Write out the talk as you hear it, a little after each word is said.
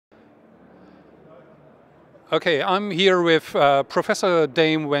Okay, I'm here with Professor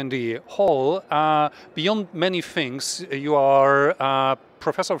Dame Wendy Hall. Beyond many things, you are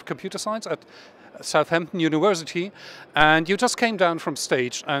Professor of Computer Science at Southampton University, and you just came down from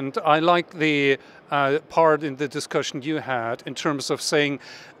stage, and I like the part in the discussion you had in terms of saying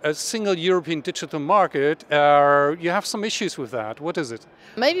a single European digital market. You have some issues with that. What is it?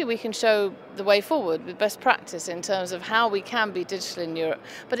 Maybe we can show the way forward with best practice in terms of how we can be digital in Europe,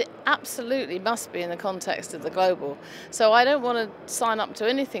 but it absolutely must be in the context of the global. So I don't want to sign up to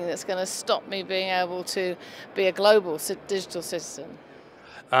anything that's going to stop me being able to be a global digital citizen.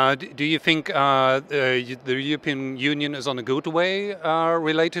 Do you think the European Union is on a good way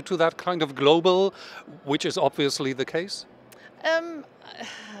related to that kind of global, which is obviously the case? Um,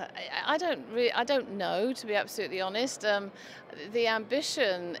 I don't know, to be absolutely honest. The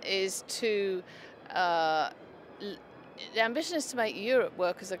ambition is to make Europe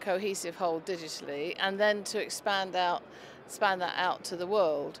work as a cohesive whole digitally, and then to expand that out to the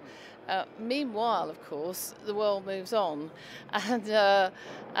world. Meanwhile, of course, the world moves on, and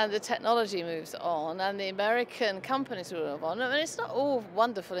the technology moves on, and the American companies will move on. I mean, it's not all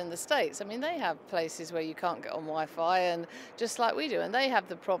wonderful in the States. I mean, they have places where you can't get on Wi-Fi, and just like we do, and they have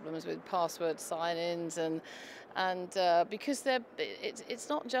the problems with password sign-ins, and because it's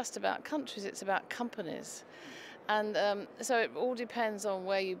not just about countries; it's about companies. And so it all depends on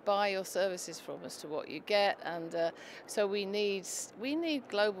where you buy your services from as to what you get, and so we need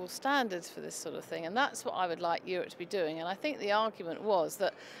global standards for this sort of thing, and that's what I would like Europe to be doing. And I think the argument was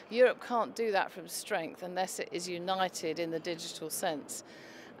that Europe can't do that from strength unless it is united in the digital sense,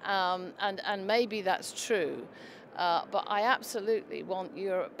 and maybe that's true. But I absolutely want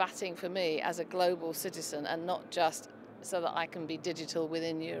Europe batting for me as a global citizen, and not just so that I can be digital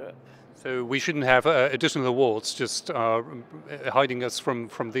within Europe. So we shouldn't have additional walls just hiding us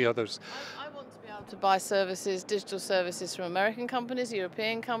from the others. I want to be able to buy services, digital services from American companies,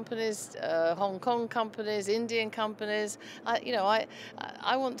 European companies, Hong Kong companies, Indian companies.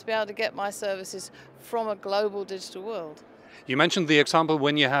 I want to be able to get my services from a global digital world. You mentioned the example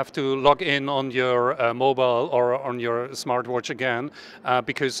when you have to log in on your mobile or on your smartwatch again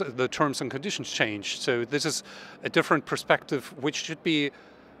because the terms and conditions change. So this is a different perspective, which should be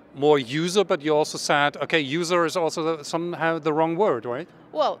more user, but you also said, okay, user is also somehow the wrong word, right?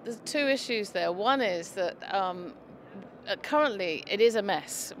 Well, there's two issues there. One is that currently it is a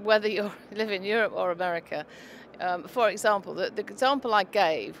mess, whether you live in Europe or America. For example, the example I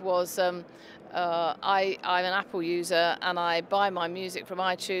gave was I'm an Apple user, and I buy my music from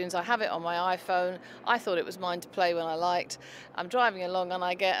iTunes. I have it on my iPhone. I thought it was mine to play when I liked. I'm driving along and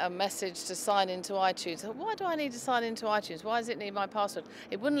I get a message to sign into iTunes. So why do I need to sign into iTunes? Why does it need my password?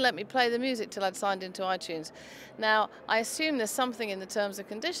 It wouldn't let me play the music till I'd signed into iTunes. Now, I assume there's something in the terms and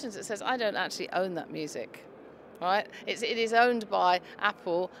conditions that says I don't actually own that music. Right? It is owned by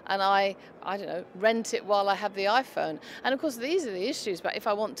Apple, and I don't know, rent it while I have the iPhone. And of course, these are the issues. But if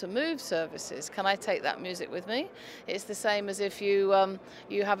I want to move services, can I take that music with me? It's the same as if you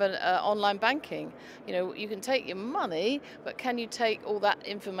have an online banking. You know, you can take your money, but can you take all that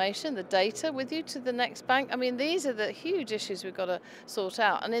information, the data, with you to the next bank? I mean, these are the huge issues we've got to sort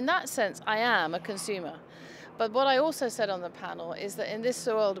out. And in that sense, I am a consumer. But what I also said on the panel is that in this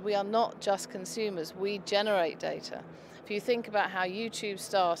world, we are not just consumers, we generate data. If you think about how YouTube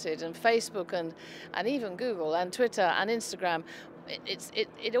started, and Facebook, and even Google and Twitter and Instagram,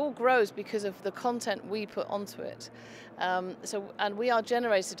 it all grows because of the content we put onto it. And we are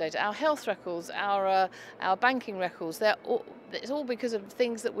generating data. Our health records, our banking records, it's all because of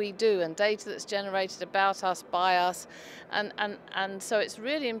things that we do and data that's generated about us, by us. And so it's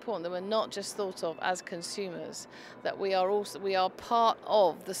really important that we're not just thought of as consumers, that we are part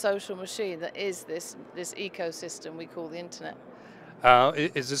of the social machine that is this ecosystem we call the internet.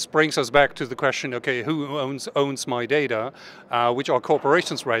 This brings us back to the question, okay, who owns my data, which are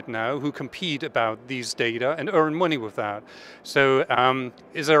corporations right now who compete about these data and earn money with that. So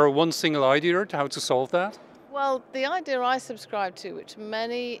is there one single idea to how to solve that? Well, the idea I subscribe to, which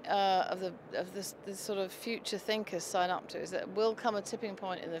many of the sort of future thinkers sign up to, is that there will come a tipping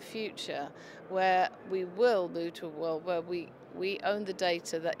point in the future where we will move to a world where we own the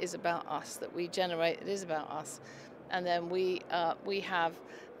data that is about us, that we generate, that is about us. And then we have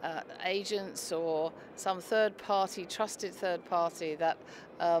agents or some trusted third party that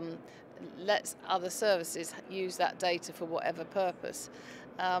lets other services use that data for whatever purpose.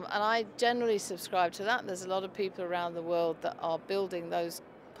 And I generally subscribe to that. There's a lot of people around the world that are building those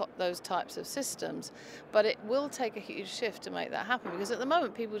types of systems, but it will take a huge shift to make that happen, because at the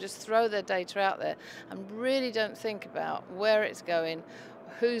moment people just throw their data out there and really don't think about where it's going,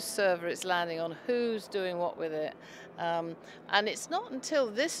 whose server it's landing on, who's doing what with it. And it's not until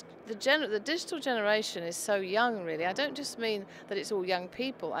the digital generation is so young, really. I don't just mean that it's all young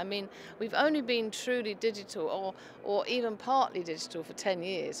people. I mean, we've only been truly digital or even partly digital for 10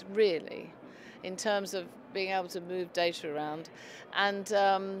 years, really, in terms of being able to move data around. And,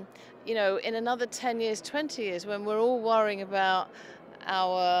 you know, in another 10 years, 20 years, when we're all worrying about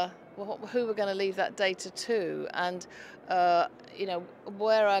who we're going to leave that data to, and you know,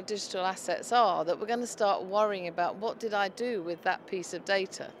 where our digital assets are, that we're going to start worrying about what did I do with that piece of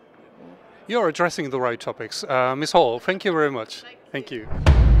data. You're addressing the right topics. Ms. Hall, thank you very much. Thank you.